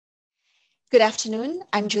Good afternoon.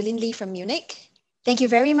 I'm Julin from Munich. Thank you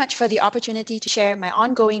very much for the opportunity to share my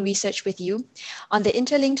ongoing research with you on the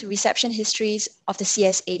interlinked reception histories of the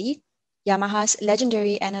CS-80, Yamaha's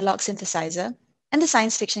legendary analog synthesizer, and the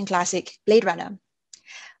science fiction classic Blade Runner.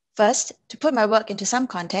 First, to put my work into some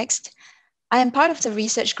context, I am part of the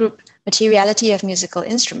research group Materiality of Musical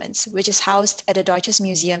Instruments, which is housed at the Deutsches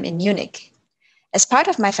Museum in Munich. As part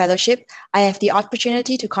of my fellowship, I have the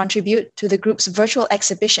opportunity to contribute to the group's virtual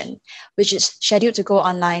exhibition, which is scheduled to go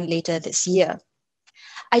online later this year.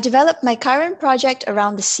 I developed my current project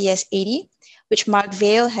around the CS-80, which Mark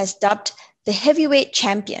Vail has dubbed the heavyweight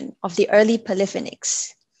champion of the early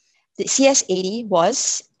polyphonics. The CS-80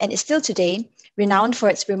 was, and is still today, renowned for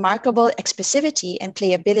its remarkable expressivity and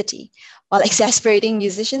playability, while exasperating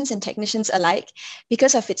musicians and technicians alike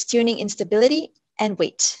because of its tuning instability and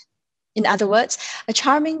weight. In other words, a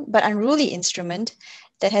charming but unruly instrument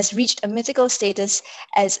that has reached a mythical status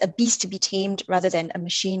as a beast to be tamed rather than a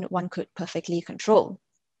machine one could perfectly control.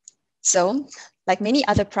 So, like many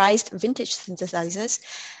other prized vintage synthesizers,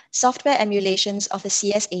 software emulations of the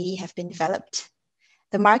CS-80 have been developed.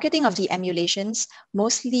 The marketing of the emulations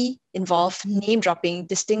mostly involve name-dropping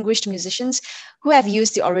distinguished musicians who have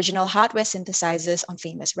used the original hardware synthesizers on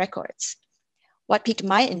famous records. What piqued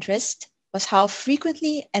my interest was how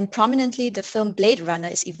frequently and prominently the film Blade Runner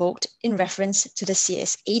is evoked in reference to the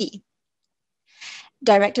CS-80.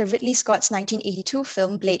 Director Ridley Scott's 1982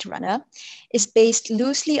 film Blade Runner is based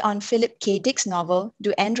loosely on Philip K. Dick's novel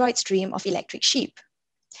Do Androids Dream of Electric Sheep?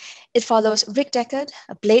 It follows Rick Deckard,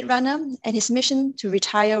 a Blade Runner, and his mission to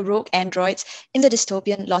retire rogue androids in the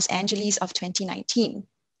dystopian Los Angeles of 2019.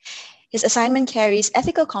 His assignment carries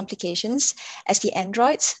ethical complications as the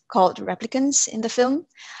androids, called replicants in the film,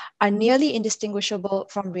 are nearly indistinguishable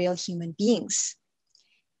from real human beings.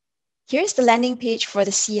 Here's the landing page for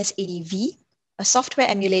the CS-80V, a software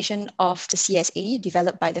emulation of the CS-80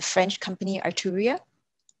 developed by the French company Arturia.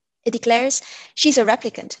 It declares, "She's a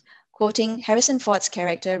replicant," quoting Harrison Ford's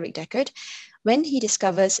character Rick Deckard, when he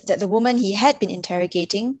discovers that the woman he had been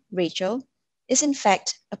interrogating, Rachel, is in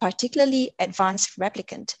fact a particularly advanced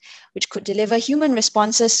replicant, which could deliver human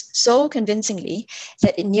responses so convincingly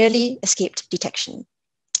that it nearly escaped detection.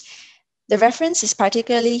 The reference is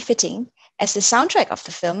particularly fitting as the soundtrack of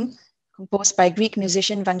the film, composed by Greek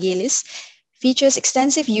musician Vangelis, features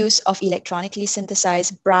extensive use of electronically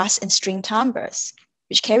synthesized brass and string timbres,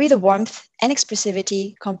 which carry the warmth and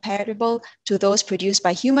expressivity comparable to those produced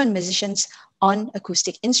by human musicians on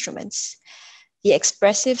acoustic instruments. The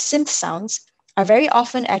expressive synth sounds are very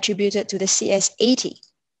often attributed to the CS-80,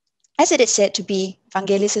 as it is said to be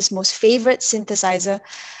Vangelis' most favorite synthesizer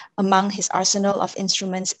among his arsenal of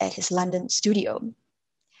instruments at his London studio.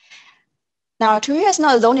 Now, Arturia is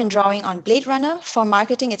not alone in drawing on Blade Runner for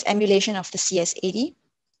marketing its emulation of the CS-80.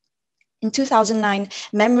 In 2009,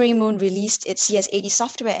 Memory Moon released its CS-80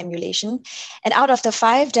 software emulation, and out of the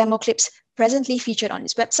 5 demo clips presently featured on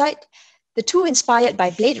its website, the 2 inspired by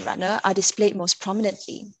Blade Runner are displayed most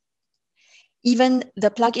prominently. Even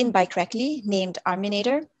the plugin by Crackly, named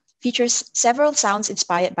Arminator, features several sounds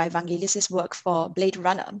inspired by Vangelis' work for Blade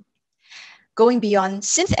Runner. Going beyond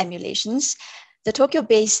synth emulations, the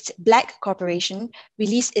Tokyo-based Black Corporation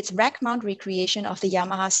released its rack mount recreation of the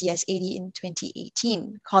Yamaha CS-80 in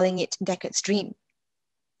 2018, calling it Deckard's Dream.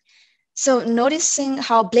 So noticing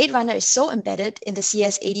how Blade Runner is so embedded in the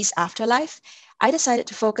CS-80's afterlife, I decided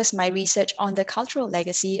to focus my research on the cultural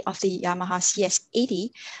legacy of the Yamaha CS-80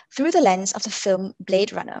 through the lens of the film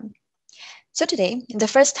Blade Runner. So today, in the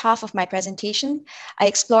first half of my presentation, I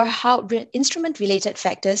explore how instrument-related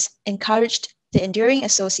factors encouraged the enduring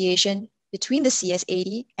association between the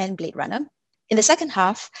CS-80 and Blade Runner. In the second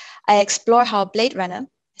half, I explore how Blade Runner,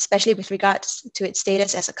 especially with regards to its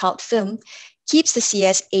status as a cult film, keeps the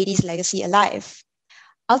CS-80's legacy alive.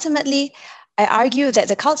 Ultimately, I argue that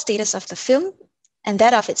the cult status of the film and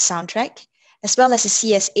that of its soundtrack, as well as the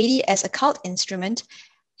CS-80 as a cult instrument,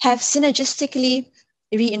 have synergistically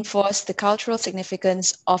reinforced the cultural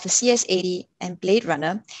significance of the CS-80 and Blade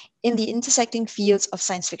Runner in the intersecting fields of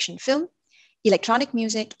science fiction film, electronic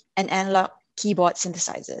music, and analog keyboard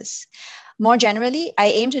synthesizers. More generally, I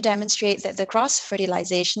aim to demonstrate that the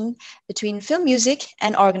cross-fertilization between film music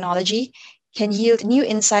and organology can yield new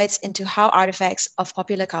insights into how artifacts of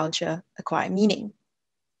popular culture acquire meaning.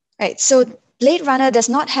 Right, so Blade Runner does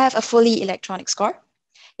not have a fully electronic score.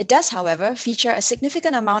 It does, however, feature a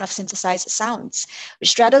significant amount of synthesized sounds,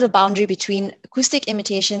 which straddle the boundary between acoustic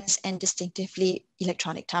imitations and distinctively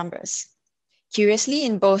electronic timbres. Curiously,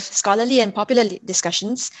 in both scholarly and popular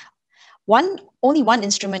discussions, only one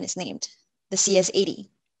instrument is named, the CS-80.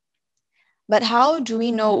 But how do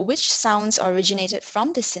we know which sounds originated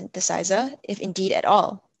from the synthesizer, if indeed at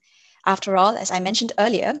all? After all, as I mentioned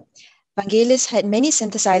earlier, Vangelis had many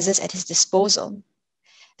synthesizers at his disposal.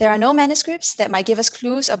 There are no manuscripts that might give us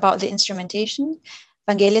clues about the instrumentation.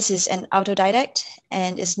 Vangelis is an autodidact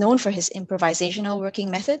and is known for his improvisational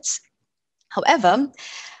working methods. However,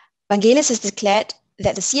 Vangelis has declared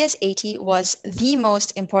that the CS-80 was the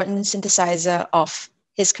most important synthesizer of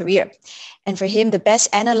his career, and for him, the best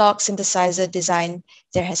analog synthesizer design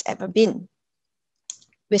there has ever been.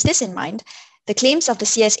 With this in mind, the claims of the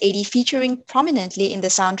CS-80 featuring prominently in the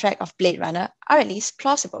soundtrack of Blade Runner are at least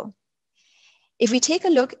plausible. If we take a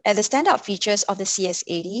look at the standout features of the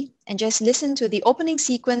CS-80 and just listen to the opening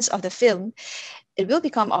sequence of the film, it will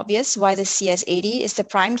become obvious why the CS-80 is the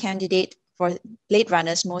prime candidate for Blade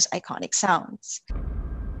Runner's most iconic sounds.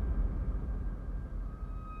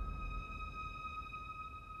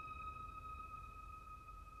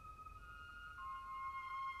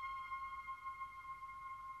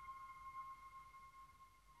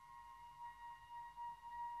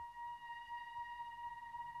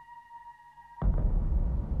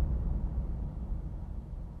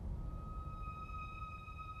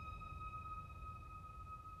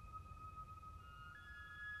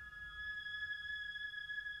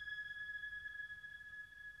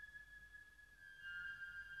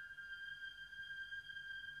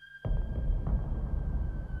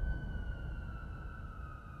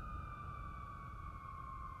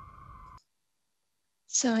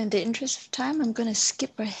 So in the interest of time, I'm going to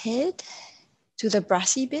skip ahead to the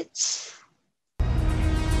brassy bits.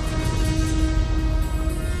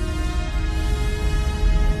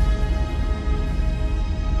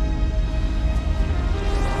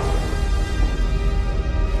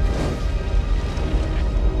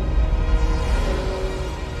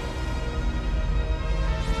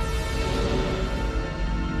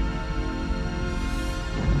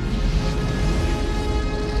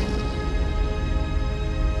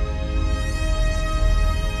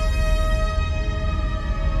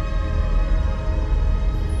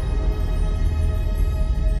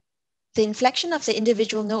 The inflection of the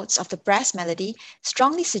individual notes of the brass melody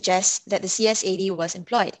strongly suggests that the CS-80 was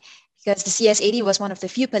employed, because the CS-80 was one of the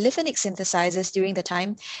few polyphonic synthesizers during the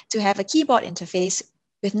time to have a keyboard interface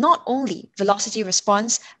with not only velocity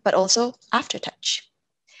response, but also aftertouch.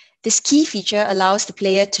 This key feature allows the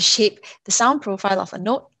player to shape the sound profile of a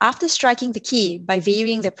note after striking the key by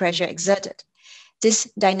varying the pressure exerted.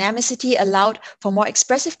 This dynamicity allowed for more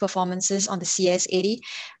expressive performances on the CS-80,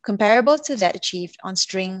 comparable to that achieved on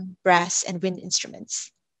string, brass, and wind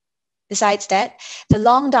instruments. Besides that, the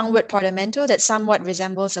long downward portamento that somewhat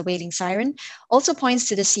resembles a wailing siren also points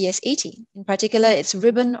to the CS-80, in particular its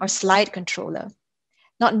ribbon or slide controller.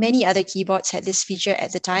 Not many other keyboards had this feature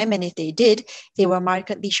at the time, and if they did, they were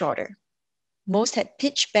markedly shorter. Most had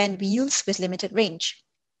pitch bend wheels with limited range.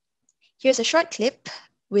 Here's a short clip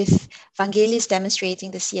with Vangelis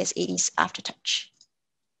demonstrating the CS-80's aftertouch.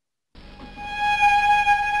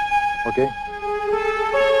 Okay.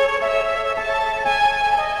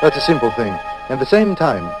 That's a simple thing. At the same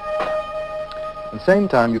time,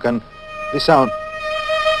 you can, this sound,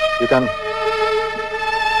 you can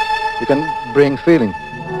bring feeling.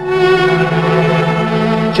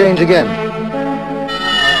 Change again.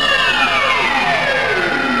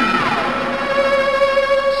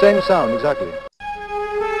 Same sound, exactly.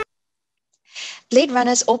 Blade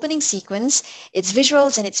Runner's opening sequence, its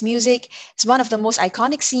visuals and its music, is one of the most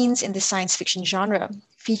iconic scenes in the science fiction genre,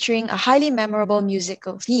 featuring a highly memorable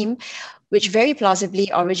musical theme, which very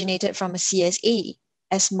plausibly originated from a CS-80,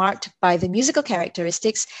 as marked by the musical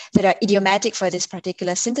characteristics that are idiomatic for this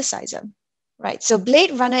particular synthesizer. Right, so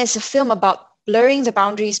Blade Runner is a film about blurring the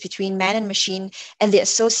boundaries between man and machine and the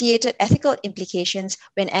associated ethical implications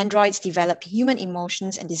when androids develop human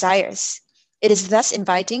emotions and desires. It is thus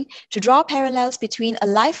inviting to draw parallels between a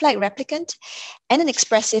lifelike replicant and an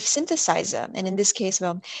expressive synthesizer, and in this case,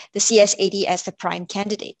 well, the CS-80 as the prime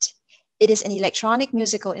candidate. It is an electronic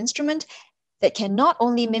musical instrument that can not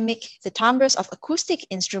only mimic the timbres of acoustic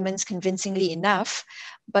instruments convincingly enough,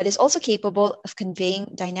 but is also capable of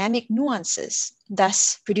conveying dynamic nuances,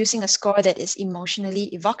 thus producing a score that is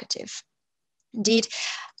emotionally evocative. Indeed,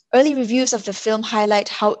 early reviews of the film highlight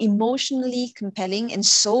how emotionally compelling and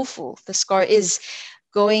soulful the score is,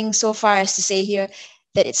 going so far as to say here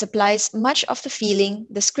that it supplies much of the feeling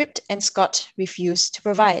the script and Scott refused to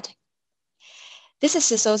provide. This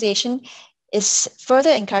association is further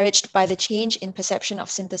encouraged by the change in perception of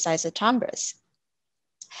synthesizer timbres.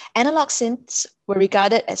 Analog synths were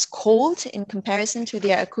regarded as cold in comparison to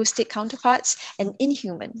their acoustic counterparts and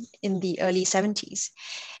inhuman in the early 70s.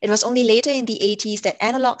 It was only later in the 80s that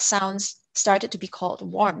analog sounds started to be called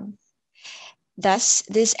warm. Thus,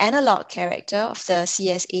 this analog character of the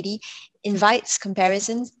CS-80 invites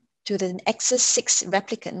comparisons to the Nexus 6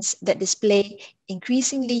 replicants that display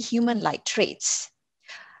increasingly human-like traits.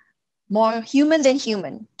 More human than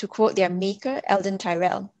human, to quote their maker, Eldon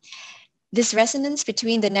Tyrrell. This resonance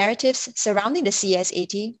between the narratives surrounding the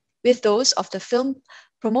CS-80 with those of the film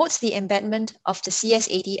promotes the embedment of the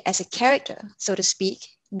CS-80 as a character, so to speak,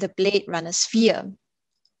 in the Blade Runner sphere.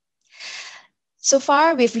 So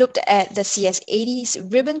far, we've looked at the CS-80's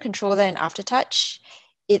ribbon controller and aftertouch,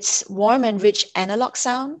 its warm and rich analog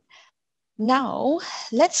sound. Now,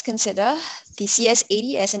 let's consider the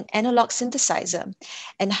CS-80 as an analog synthesizer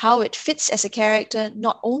and how it fits as a character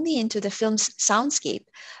not only into the film's soundscape,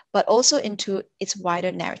 but also into its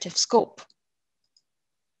wider narrative scope.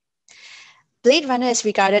 Blade Runner is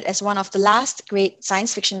regarded as one of the last great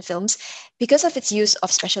science fiction films because of its use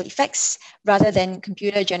of special effects rather than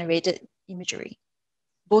computer-generated imagery.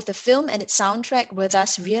 Both the film and its soundtrack were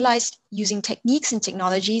thus realized using techniques and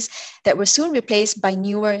technologies that were soon replaced by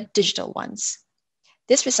newer digital ones.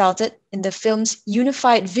 This resulted in the film's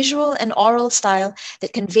unified visual and aural style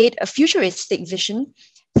that conveyed a futuristic vision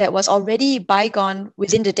that was already bygone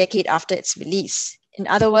within the decade after its release. In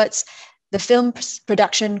other words, the film's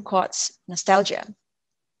production courts nostalgia.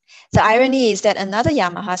 The irony is that another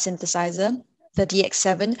Yamaha synthesizer, the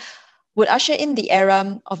DX7, would usher in the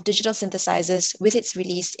era of digital synthesizers with its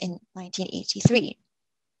release in 1983.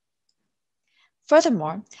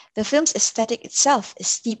 Furthermore, the film's aesthetic itself is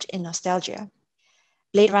steeped in nostalgia.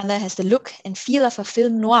 Blade Runner has the look and feel of a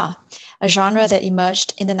film noir, a genre that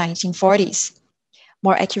emerged in the 1940s.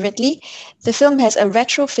 More accurately, the film has a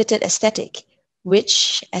retrofitted aesthetic,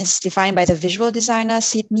 which, as defined by the visual designer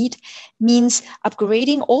Sid Mead, means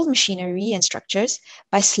upgrading old machinery and structures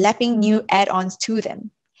by slapping new add-ons to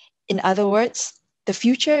them. In other words, the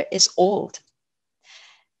future is old.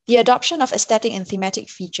 The adoption of aesthetic and thematic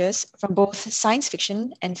features from both science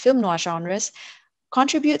fiction and film noir genres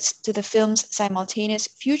contributes to the film's simultaneous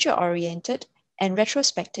future-oriented and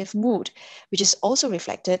retrospective mood, which is also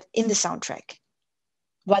reflected in the soundtrack.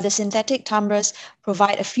 While the synthetic timbres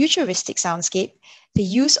provide a futuristic soundscape, the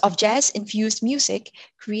use of jazz-infused music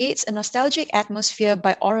creates a nostalgic atmosphere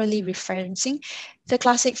by orally referencing the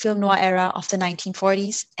classic film noir era of the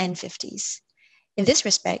 1940s and 50s. In this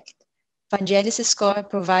respect, Vangelis' score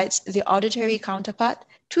provides the auditory counterpart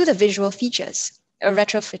to the visual features, a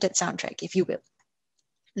retrofitted soundtrack, if you will.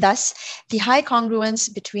 Thus, the high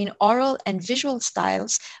congruence between oral and visual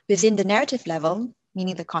styles within the narrative level,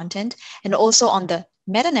 meaning the content, and also on the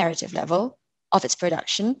meta-narrative level of its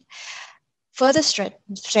production, further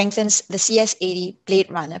strengthens the CS-80 Blade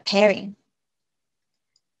Runner pairing.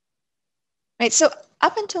 Right, so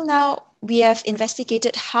up until now, we have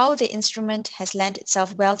investigated how the instrument has lent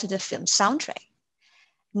itself well to the film's soundtrack.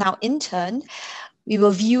 Now, in turn, we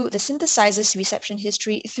will view the synthesizer's reception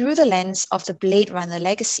history through the lens of the Blade Runner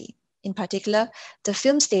legacy, in particular, the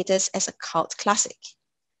film's status as a cult classic.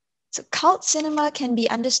 So cult cinema can be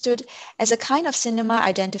understood as a kind of cinema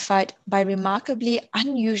identified by remarkably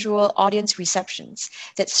unusual audience receptions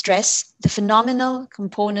that stress the phenomenal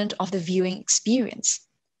component of the viewing experience.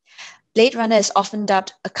 Blade Runner is often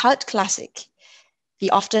dubbed a cult classic. The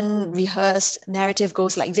often rehearsed narrative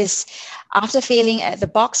goes like this. After failing at the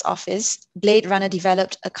box office, Blade Runner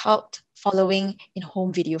developed a cult following in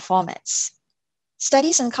home video formats.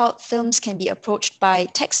 Studies on cult films can be approached by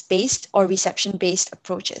text-based or reception-based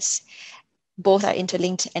approaches. Both are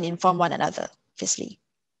interlinked and inform one another, obviously.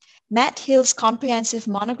 Matt Hill's comprehensive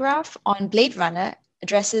monograph on Blade Runner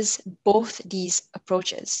addresses both these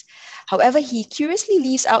approaches. However, he curiously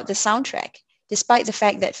leaves out the soundtrack, despite the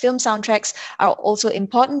fact that film soundtracks are also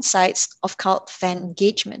important sites of cult fan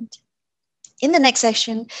engagement. In the next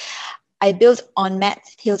section, I build on Matt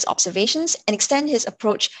Hill's observations and extend his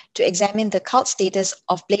approach to examine the cult status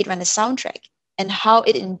of Blade Runner's soundtrack and how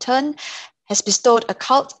it in turn has bestowed a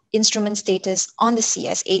cult instrument status on the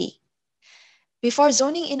CS-80. Before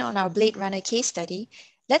zoning in on our Blade Runner case study,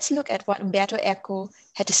 let's look at what Umberto Eco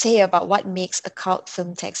had to say about what makes a cult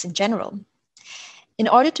film text in general. In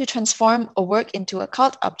order to transform a work into a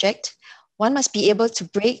cult object, one must be able to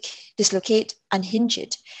break, dislocate, unhinge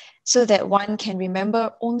it, so that one can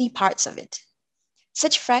remember only parts of it.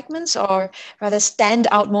 Such fragments, or rather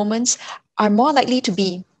standout moments, are more likely to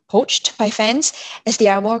be poached by fans as they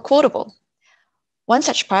are more quotable. One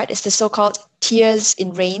such part is the so-called Tears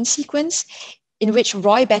in Rain sequence, in which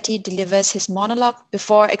Roy Batty delivers his monologue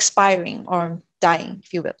before expiring or dying,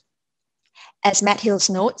 if you will. As Matt Hills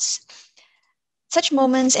notes, such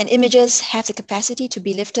moments and images have the capacity to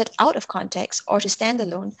be lifted out of context or to stand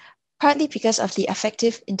alone, partly because of the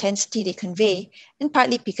affective intensity they convey, and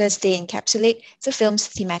partly because they encapsulate the film's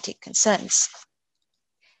thematic concerns.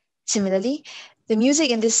 Similarly, the music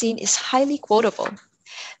in this scene is highly quotable.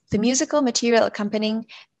 The musical material accompanying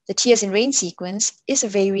the Tears in Rain sequence is a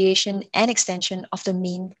variation and extension of the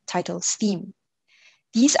main title's theme.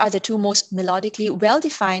 These are the two most melodically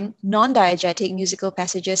well-defined, non-diegetic musical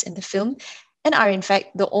passages in the film, and are in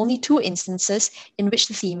fact the only two instances in which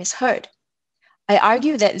the theme is heard. I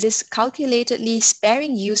argue that this calculatedly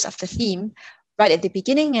sparing use of the theme, right at the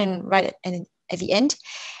beginning and right at the end,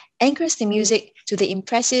 anchors the music to the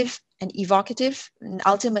impressive and evocative and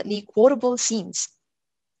ultimately quotable scenes.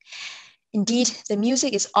 Indeed, the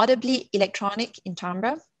music is audibly electronic in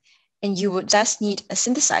timbre, and you would thus need a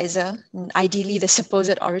synthesizer, ideally the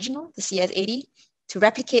supposed original, the CS-80, to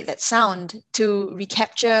replicate that sound, to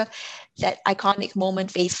recapture that iconic moment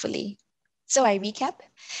faithfully. So I recap.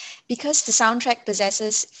 Because the soundtrack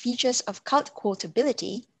possesses features of cult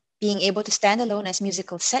quotability, being able to stand alone as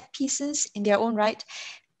musical set pieces in their own right,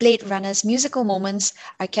 Blade Runner's musical moments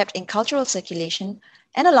are kept in cultural circulation,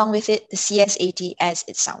 and along with it, the CS-80 as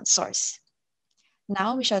its sound source.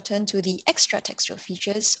 Now we shall turn to the extra textual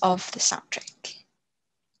features of the soundtrack.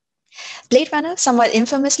 Blade Runner, somewhat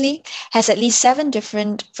infamously, has at least 7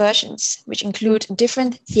 different versions, which include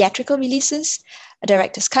different theatrical releases, a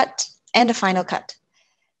director's cut, and a final cut.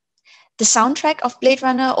 The soundtrack of Blade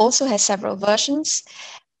Runner also has several versions.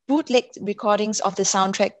 Bootleg recordings of the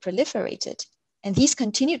soundtrack proliferated, and these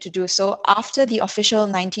continued to do so after the official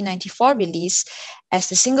 1994 release, as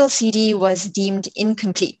the single CD was deemed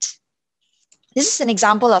incomplete. This is an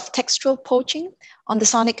example of textual poaching on the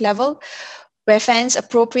sonic level, where fans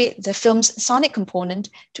appropriate the film's sonic component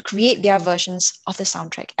to create their versions of the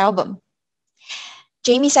soundtrack album.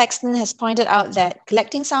 Jamie Saxton has pointed out that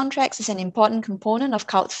collecting soundtracks is an important component of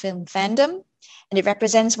cult film fandom, and it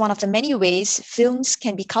represents one of the many ways films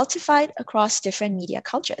can be cultified across different media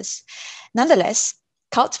cultures. Nonetheless,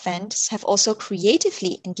 cult fans have also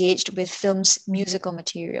creatively engaged with film's musical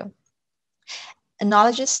material.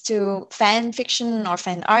 Analogous to fan fiction or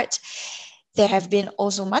fan art, there have been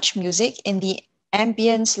also much music in the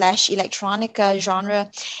ambient/electronica genre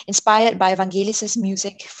inspired by Vangelis'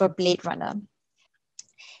 music for Blade Runner.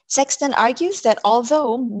 Sexton argues that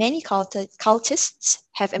although many cultists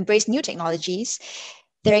have embraced new technologies,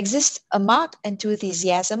 there exists a marked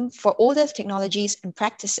enthusiasm for older technologies and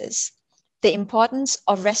practices. The importance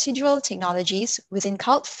of residual technologies within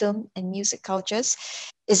cult film and music cultures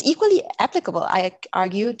is equally applicable, I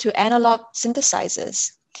argue, to analog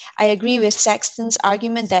synthesizers. I agree with Saxton's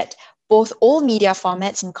argument that both old media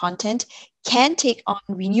formats and content can take on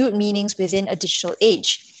renewed meanings within a digital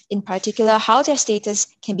age, in particular, how their status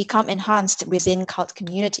can become enhanced within cult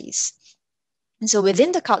communities. And so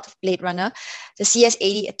within the cult of Blade Runner, the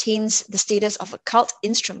CS-80 attains the status of a cult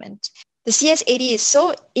instrument. The CS-80 is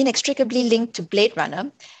so inextricably linked to Blade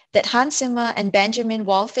Runner that Hans Zimmer and Benjamin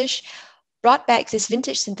Wallfisch brought back this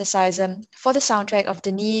vintage synthesizer for the soundtrack of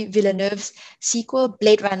Denis Villeneuve's sequel,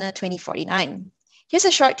 Blade Runner 2049. Here's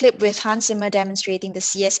a short clip with Hans Zimmer demonstrating the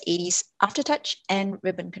CS-80's aftertouch and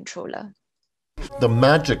ribbon controller. The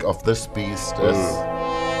magic of this beast is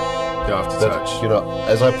the aftertouch. That,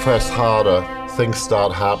 as I press harder, things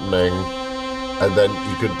start happening, and then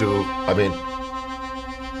you can do,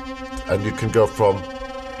 and you can go from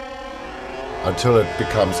until it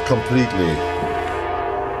becomes completely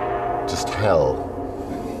just hell.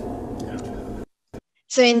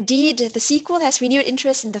 So indeed, the sequel has renewed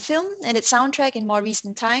interest in the film and its soundtrack in more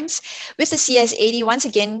recent times, with the CS-80 once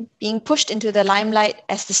again being pushed into the limelight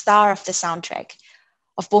as the star of the soundtrack,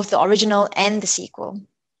 of both the original and the sequel.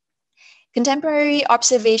 Contemporary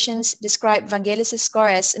observations describe Vangelis' score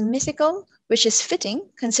as mythical, which is fitting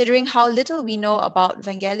considering how little we know about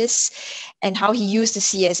Vangelis and how he used the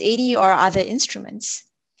CS-80 or other instruments.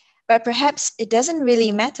 But perhaps it doesn't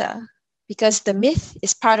really matter, because the myth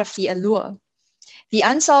is part of the allure. The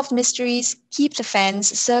unsolved mysteries keep the fans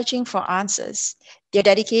searching for answers, their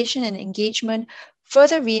dedication and engagement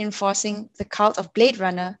further reinforcing the cult of Blade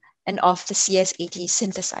Runner and of the CS-80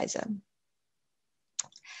 synthesizer.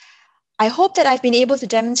 I hope that I've been able to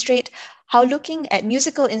demonstrate how looking at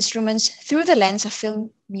musical instruments through the lens of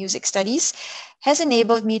film music studies has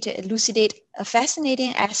enabled me to elucidate a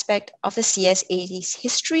fascinating aspect of the CS-80's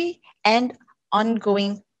history and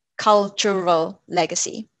ongoing cultural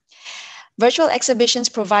legacy. Virtual exhibitions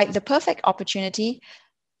provide the perfect opportunity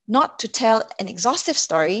not to tell an exhaustive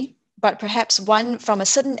story, but perhaps one from a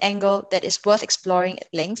certain angle that is worth exploring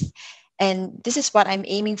at length. And this is what I'm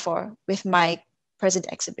aiming for with my present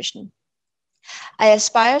exhibition. I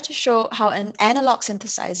aspire to show how analog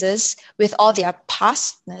synthesizers, with all their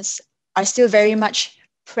pastness, are still very much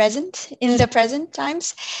present in the present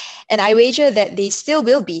times, and I wager that they still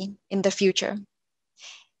will be in the future.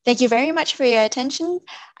 Thank you very much for your attention.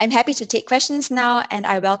 I'm happy to take questions now, and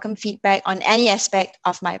I welcome feedback on any aspect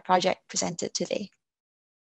of my project presented today.